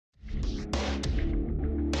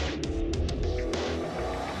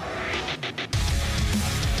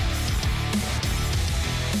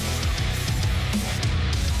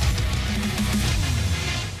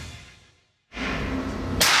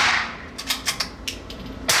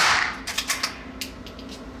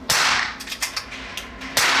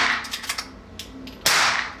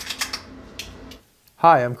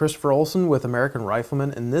Hi, I'm Christopher Olsen with American Rifleman,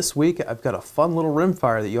 and this week I've got a fun little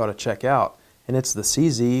rimfire that you ought to check out, and it's the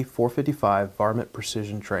CZ455 Varmint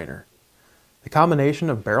Precision Trainer. The combination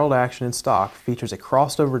of barreled action and stock features a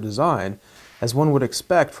crossed-over design as one would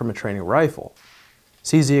expect from a training rifle.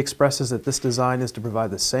 CZ expresses that this design is to provide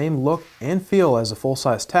the same look and feel as a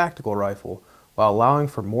full-size tactical rifle while allowing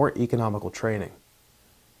for more economical training.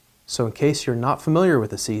 So in case you're not familiar with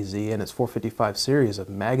the CZ and its 455 series of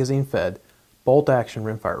magazine-fed bolt-action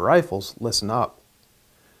rimfire rifles, listen up.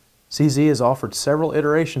 CZ has offered several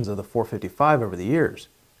iterations of the 455 over the years,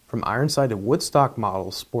 from iron-sighted woodstock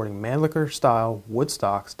models sporting Mannlicher-style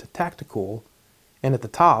woodstocks to tactical, and at the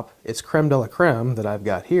top, it's creme de la creme that I've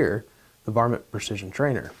got here, the Varmint Precision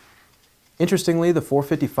Trainer. Interestingly, the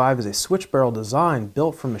 455 is a switch barrel design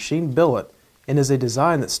built from machine billet and is a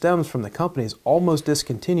design that stems from the company's almost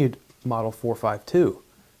discontinued Model 452.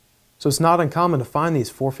 So it's not uncommon to find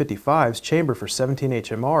these 455s chambered for 17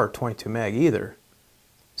 HMR or 22 mag either.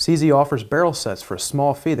 CZ offers barrel sets for a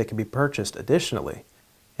small fee that can be purchased additionally,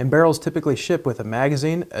 and barrels typically ship with a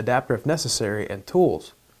magazine, adapter if necessary, and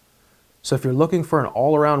tools. So if you're looking for an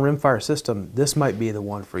all-around rimfire system, this might be the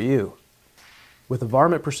one for you. With the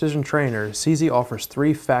Varmint Precision Trainer, CZ offers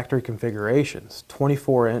 3 factory configurations,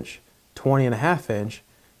 24-inch, 20.5-inch,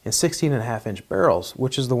 and 16.5-inch barrels,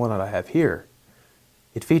 which is the one that I have here.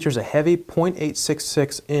 It features a heavy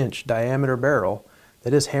 .866-inch diameter barrel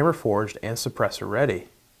that is hammer forged and suppressor ready.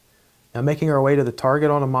 Now, making our way to the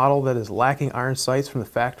target on a model that is lacking iron sights from the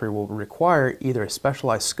factory will require either a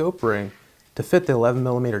specialized scope ring to fit the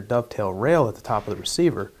 11mm dovetail rail at the top of the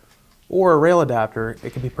receiver, or a rail adapter.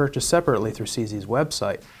 It can be purchased separately through CZ's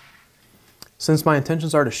website. Since my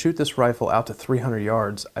intentions are to shoot this rifle out to 300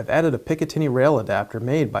 yards, I've added a Picatinny rail adapter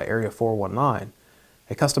made by Area 419,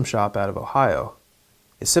 a custom shop out of Ohio.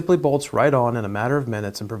 It simply bolts right on in a matter of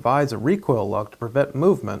minutes and provides a recoil lug to prevent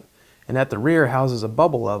movement, and at the rear houses a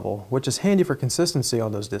bubble level, which is handy for consistency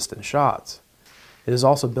on those distant shots. It is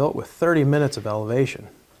also built with 30 minutes of elevation.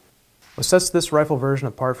 What sets this rifle version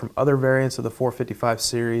apart from other variants of the 455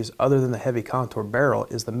 series other than the heavy contour barrel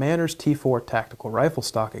is the Manners T4 tactical rifle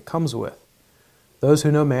stock it comes with. Those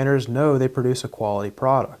who know Manners know they produce a quality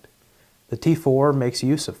product. The T4 makes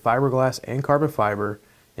use of fiberglass and carbon fiber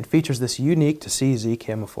and features this unique to CZ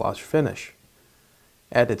camouflage finish.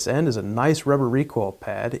 At its end is a nice rubber recoil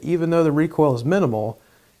pad. Even though the recoil is minimal,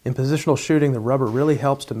 in positional shooting the rubber really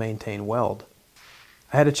helps to maintain weld.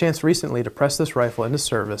 I had a chance recently to press this rifle into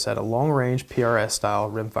service at a long-range PRS style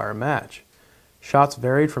rimfire match. Shots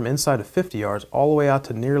varied from inside of 50 yards all the way out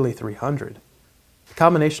to nearly 300. The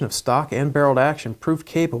combination of stock and barreled action proved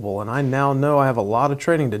capable, and I now know I have a lot of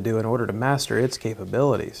training to do in order to master its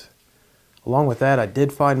capabilities. Along with that, I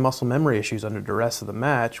did find muscle memory issues under duress of the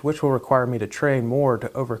match, which will require me to train more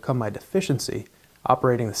to overcome my deficiency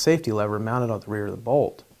operating the safety lever mounted on the rear of the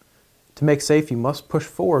bolt. To make safe, you must push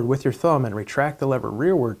forward with your thumb and retract the lever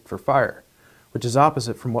rearward for fire, which is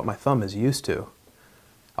opposite from what my thumb is used to.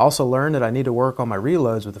 I also learned that I need to work on my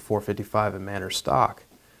reloads with the 455 and Manners stock.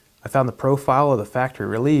 I found the profile of the factory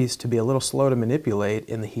release to be a little slow to manipulate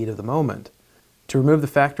in the heat of the moment. To remove the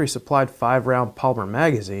factory-supplied 5-round polymer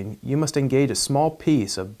magazine, you must engage a small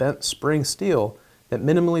piece of bent spring steel that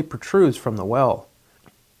minimally protrudes from the well.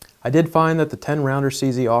 I did find that the 10-rounder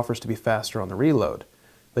CZ offers to be faster on the reload,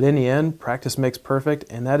 but in the end, practice makes perfect,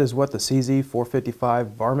 and that is what the CZ 455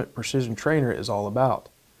 Varmint Precision Trainer is all about.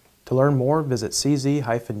 To learn more, visit cz-usa.com,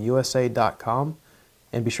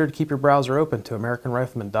 and be sure to keep your browser open to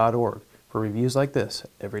AmericanRifleman.org for reviews like this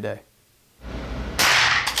every day.